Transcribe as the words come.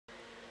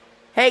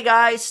Hey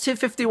guys,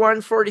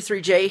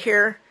 25143J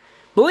here.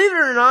 Believe it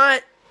or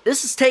not,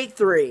 this is take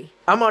 3.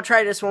 I'm gonna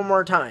try this one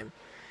more time.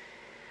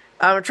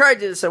 I'm gonna try to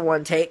do this in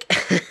one take.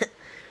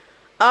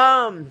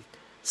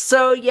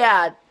 So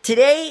yeah,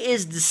 today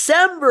is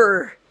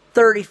December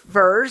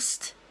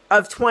 31st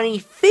of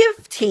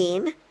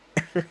 2015.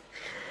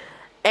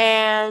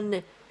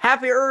 And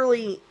happy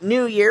early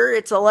New Year.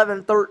 It's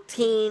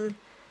 11:13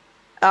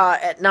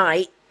 at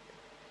night.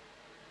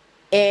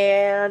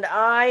 And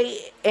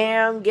I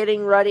am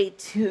getting ready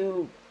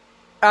to...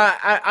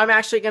 I'm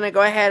actually going to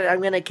go ahead and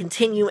I'm going to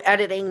continue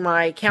editing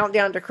my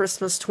Countdown to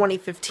Christmas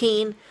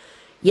 2015.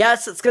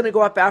 Yes, it's going to go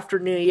up after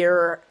New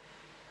Year.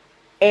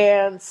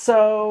 And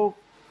so,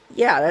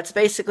 yeah, that's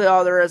basically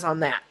all there is on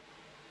that.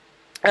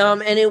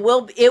 And it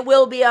will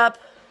be up,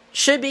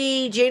 should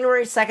be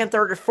January 2nd,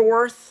 3rd, or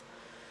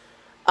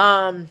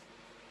 4th.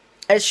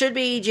 It should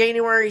be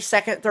January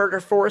 2nd, 3rd,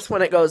 or 4th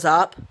when it goes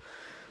up.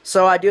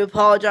 So I do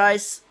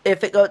apologize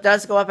if it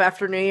does go up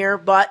after New Year,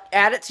 but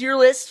add it to your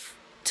list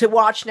to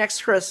watch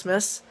next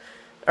Christmas,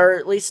 or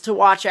at least to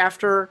watch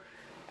after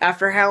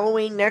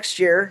Halloween next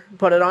year.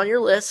 Put it on your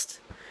list,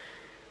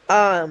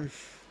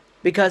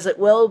 because it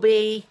will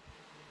be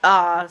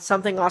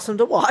something awesome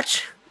to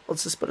watch.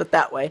 Let's just put it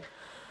that way.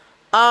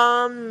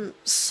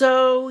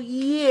 So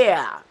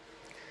yeah.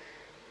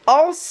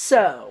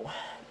 Also,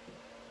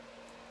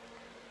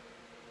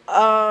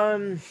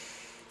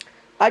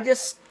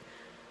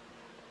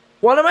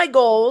 one of my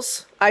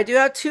goals, I do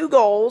have 2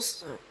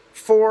 goals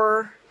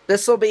for,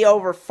 this will be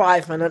over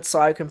 5 minutes,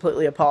 so I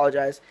completely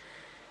apologize.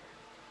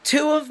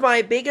 2 of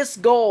my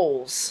biggest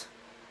goals,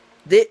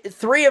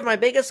 3 of my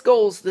biggest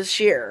goals this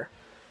year.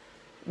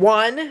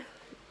 1,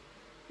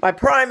 my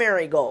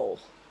primary goal,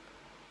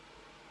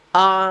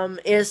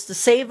 is to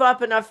save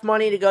up enough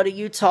money to go to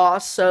Utah,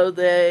 so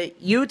the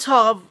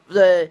Utah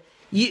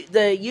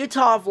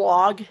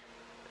vlog,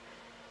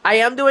 I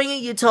am doing a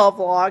Utah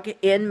vlog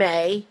in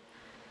May.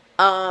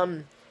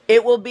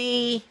 It will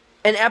be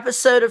an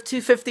episode of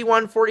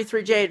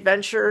 25143J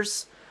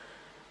Adventures.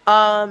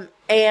 That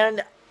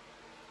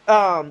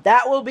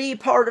will be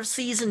part of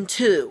Season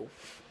 2.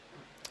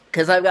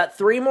 Because I've got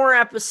 3 more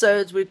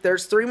episodes.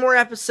 There's 3 more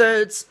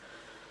episodes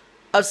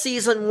of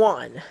Season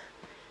 1.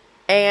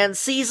 And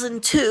Season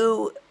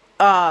 2,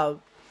 I've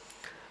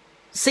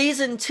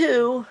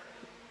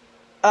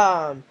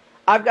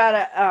got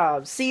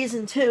a,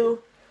 Season 2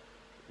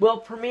 will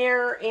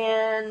premiere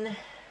in...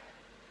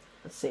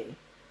 Let's see.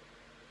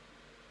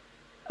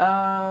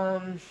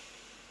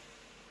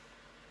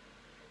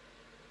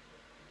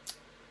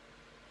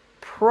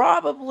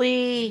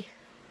 Probably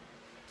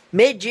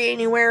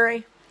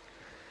mid-January.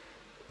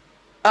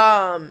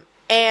 And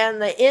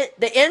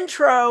the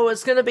intro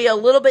is going to be a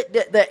little bit...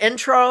 The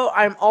intro,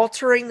 I'm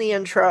altering the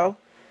intro.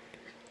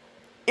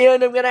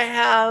 And I'm going to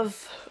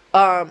have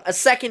a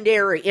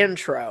secondary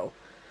intro.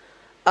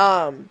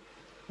 My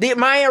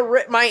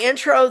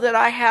intro that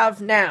I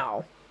have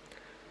now...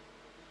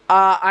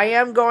 I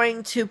am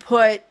going to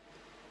put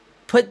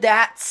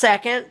that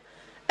second,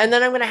 and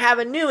then I'm going to have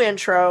a new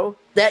intro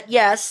that,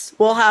 yes,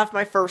 will have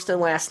my first and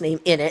last name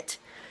in it.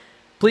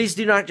 Please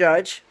do not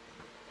judge.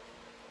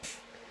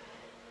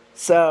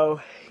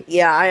 So,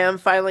 yeah, I am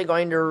finally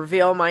going to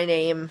reveal my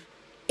name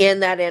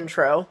in that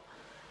intro.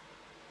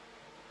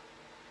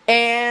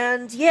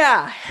 And,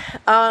 yeah,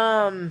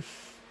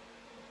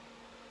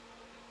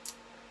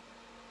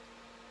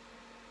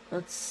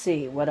 let's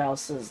see, what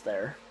else is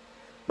there?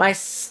 My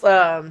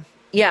second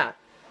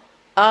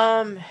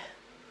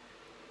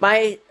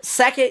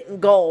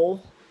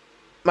goal,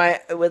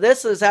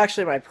 this is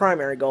actually my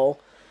primary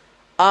goal.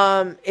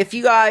 If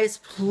you guys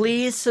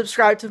please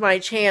subscribe to my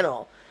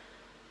channel.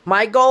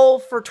 My goal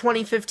for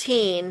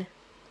 2015,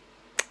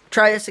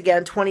 try this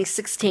again,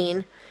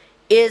 2016,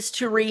 is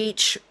to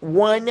reach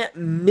 1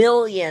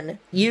 million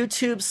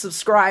YouTube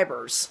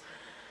subscribers.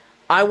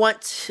 I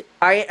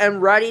am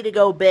ready to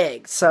go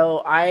big,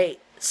 so I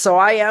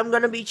am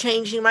going to be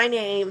changing my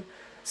name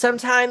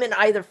sometime in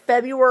either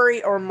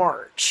February or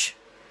March.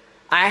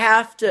 I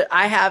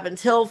have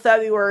until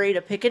February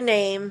to pick a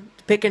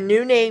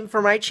new name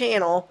for my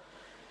channel.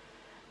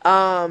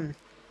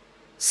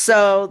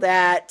 So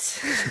that,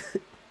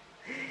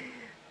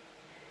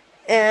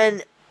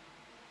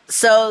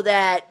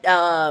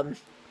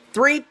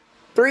 three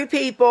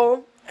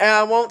people, and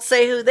I won't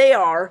say who they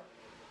are,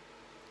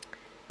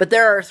 but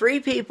there are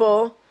 3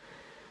 people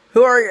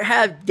who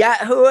have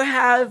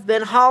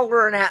been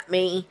hollering at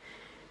me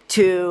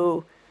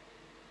to...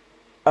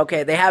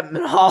 Okay, they haven't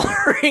been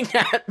hollering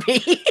at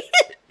me,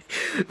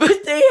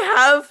 but they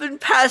have been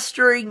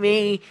pestering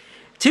me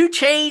to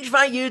change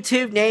my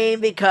YouTube name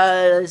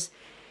because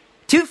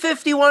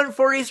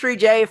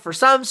 25143J, for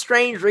some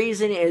strange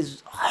reason,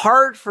 is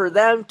hard for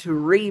them to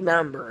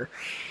remember.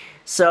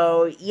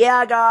 So,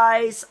 yeah,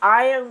 guys,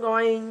 I am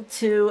going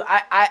to...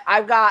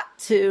 I've got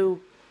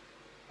to...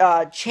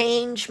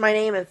 change my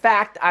name. In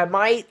fact, I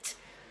might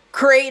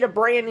create a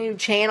brand new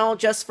channel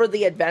just for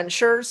the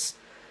adventures.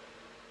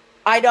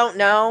 I don't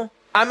know.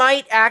 I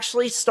might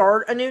actually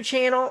start a new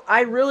channel.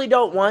 I really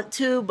don't want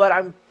to, but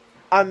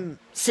I'm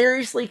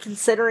seriously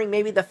considering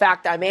maybe the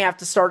fact that I may have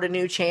to start a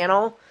new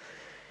channel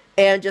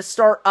and just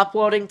start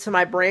uploading to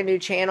my brand new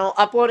channel.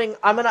 I'm going to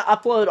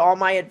upload all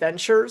my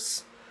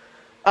adventures.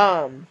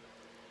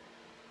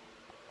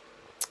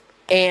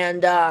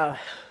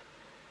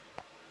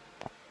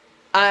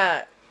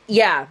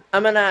 Yeah,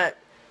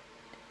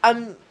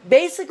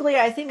 basically,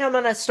 I think I'm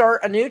gonna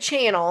start a new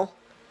channel,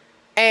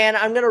 and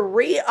I'm gonna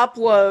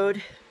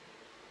re-upload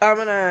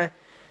a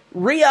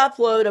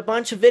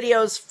bunch of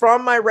videos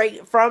from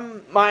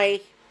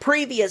my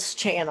previous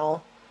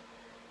channel,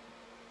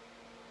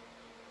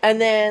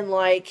 and then,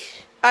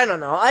 like, I don't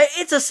know,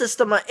 it's a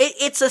system,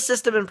 it's a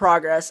system in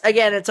progress.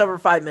 Again, it's over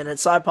 5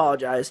 minutes, so I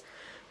apologize,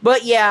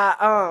 but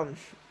yeah,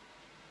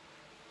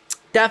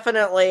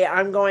 definitely,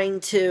 I'm going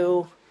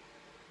to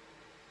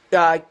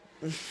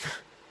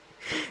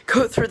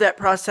go through that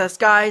process,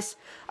 guys.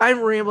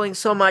 I'm rambling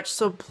so much,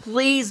 so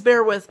please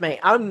bear with me.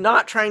 I'm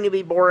not trying to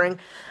be boring,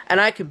 and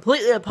I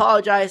completely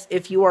apologize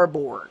if you are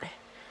bored.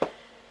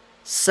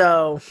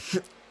 So,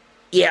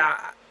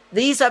 yeah,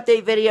 these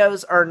update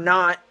videos are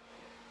not,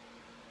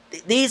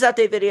 they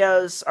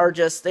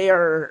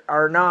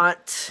are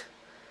not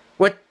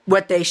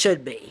what they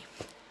should be.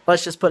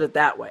 Let's just put it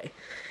that way.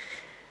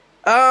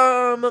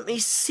 Let me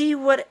see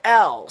what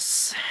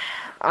else.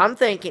 I'm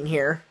thinking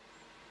here.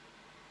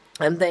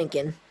 Let's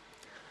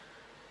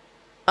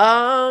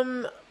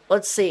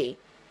see.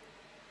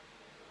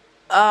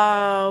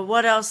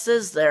 What else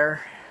is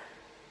there?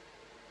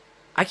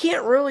 I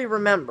can't really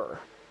remember.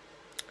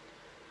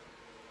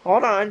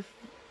 Hold on.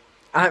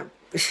 I'm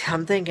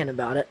thinking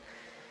about it.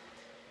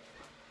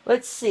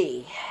 Let's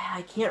see.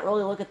 I can't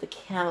really look at the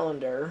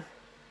calendar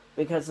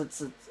because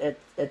it's at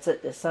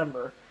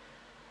December.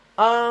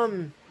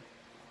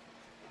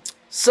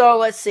 So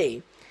let's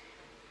see.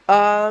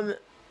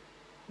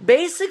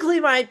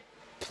 Basically my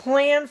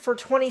plan for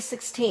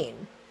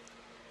 2016.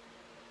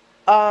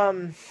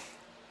 Oh,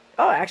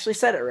 I actually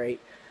said it right.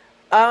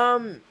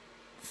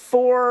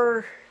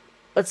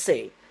 Let's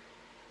see.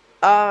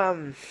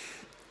 But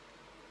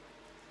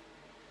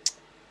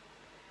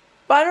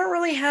I don't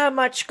really have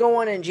much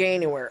going in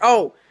January.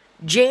 Oh,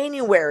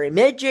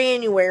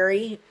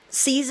 mid-January,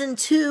 Season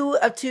 2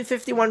 of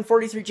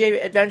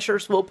 25143J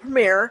Adventures will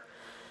premiere.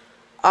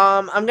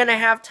 I'm actually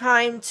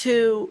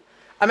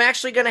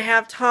going to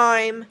have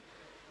time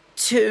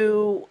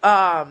to,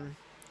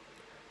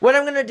 what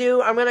I'm going to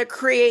do, I'm going to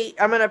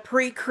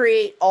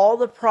pre-create all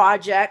the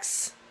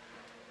projects.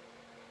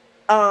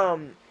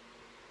 I'm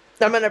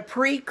going to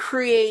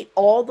pre-create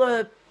all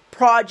the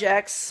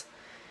projects,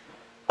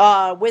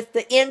 with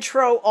the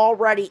intro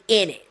already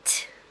in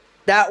it.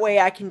 That way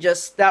I can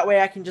just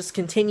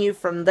continue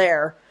from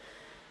there.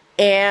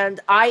 And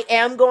I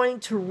am going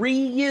to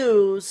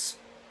reuse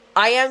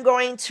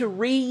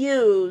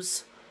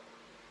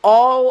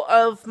all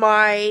of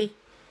my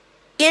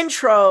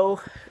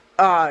intro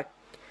audio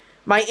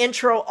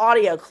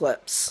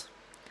clips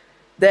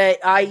that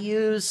I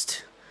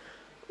used,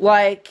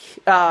 like,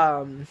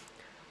 when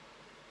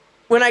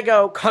I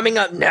go, coming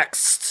up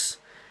next,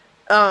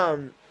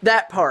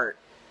 that part,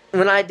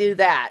 when I do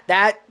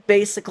that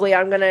basically,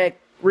 I'm gonna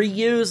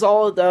reuse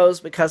all of those,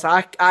 because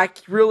I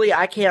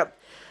can't,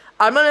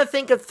 I'm gonna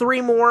think of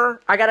 3 more,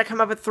 I gotta come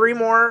up with 3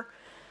 more,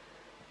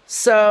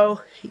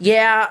 so,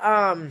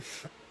 yeah,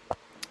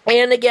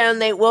 and again,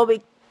 they will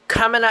be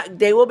coming up,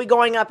 they will be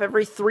going up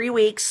every 3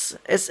 weeks,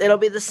 it'll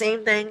be the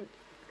same thing,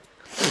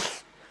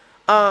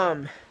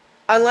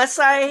 unless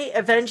I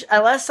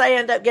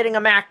end up getting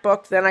a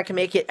MacBook, then I can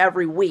make it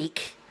every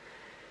week,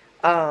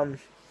 I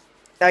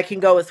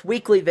can go with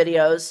weekly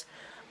videos.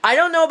 I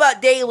don't know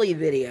about daily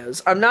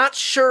videos. I'm not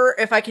sure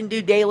if I can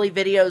do daily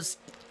videos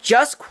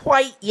just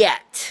quite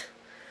yet.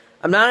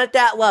 I'm not at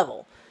that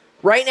level.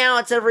 Right now,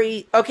 it's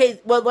okay,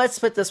 well, let's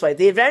put it this way.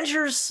 The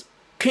Adventures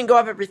can go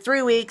up every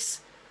 3 weeks,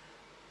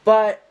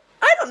 but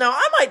I don't know.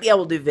 I might be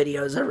able to do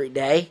videos every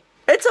day.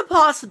 It's a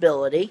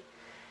possibility.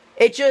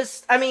 It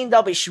just, I mean,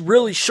 they'll be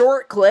really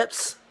short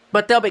clips,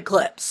 but they'll be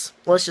clips.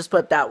 Let's just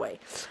put it that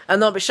way.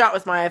 And they'll be shot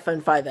with my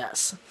iPhone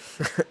 5S.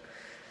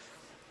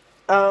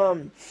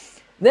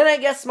 Then I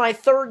guess my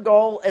third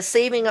goal is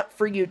saving up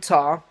for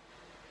Utah.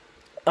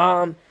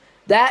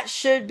 That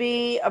should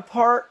be a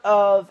part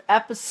of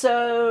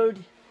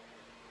episode,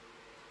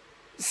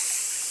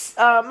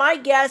 my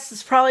guess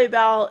is probably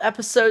about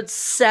episode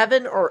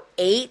 7 or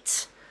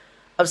 8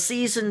 of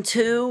season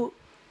 2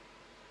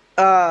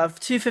 of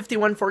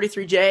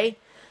 25143J,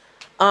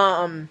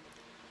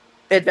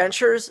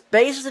 Adventures.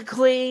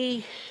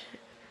 Basically,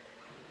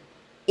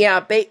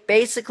 yeah,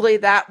 basically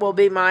that will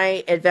be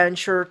my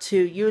adventure to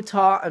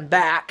Utah and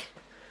back.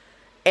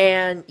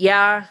 And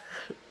yeah,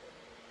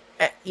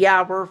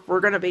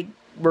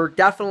 we're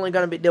definitely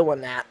gonna be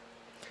doing that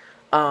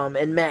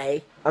in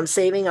May. I'm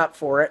saving up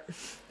for it.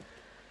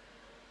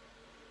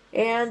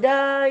 And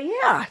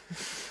yeah,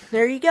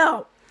 there you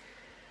go.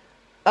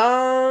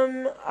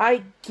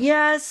 I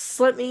guess,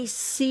 let me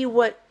see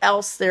what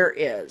else there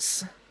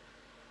is.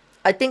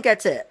 I think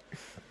that's it.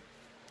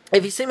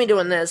 If you see me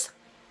doing this,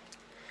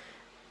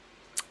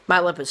 My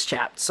lip is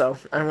chapped, so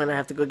I'm gonna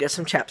have to go get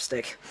some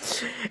chapstick.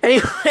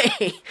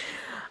 Anyway,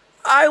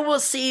 I will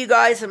see you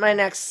guys in my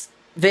next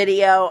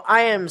video.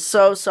 I am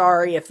so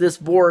sorry if this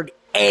bored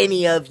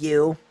any of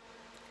you.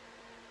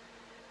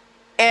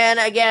 And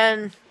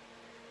again,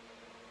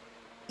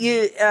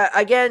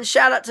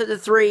 shout out to the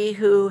 3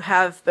 who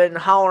have been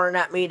hollering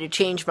at me to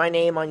change my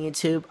name on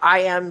YouTube. I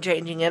am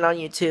changing it on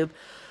YouTube.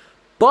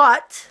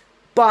 But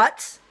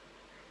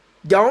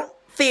don't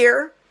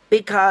fear,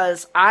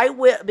 because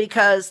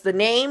the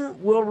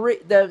name will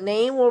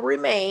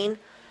remain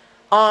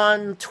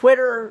on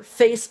Twitter,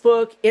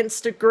 Facebook,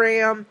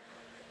 Instagram,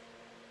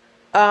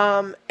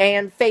 Twitter,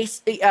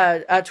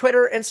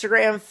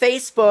 Instagram,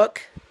 Facebook,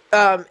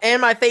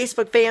 and my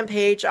Facebook fan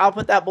page. I'll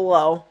put that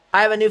below.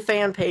 I have a new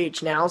fan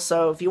page now,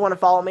 so if you want to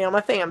follow me on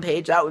my fan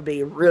page, that would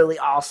be really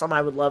awesome.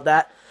 I would love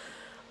that.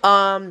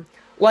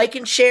 Like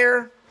and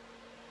share.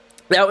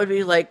 That would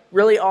be, like,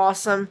 really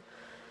awesome.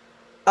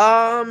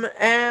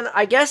 And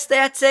I guess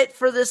that's it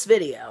for this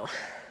video.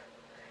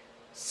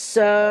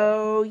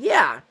 So,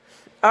 yeah.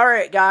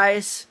 Alright,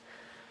 guys.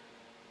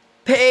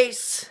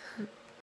 Peace.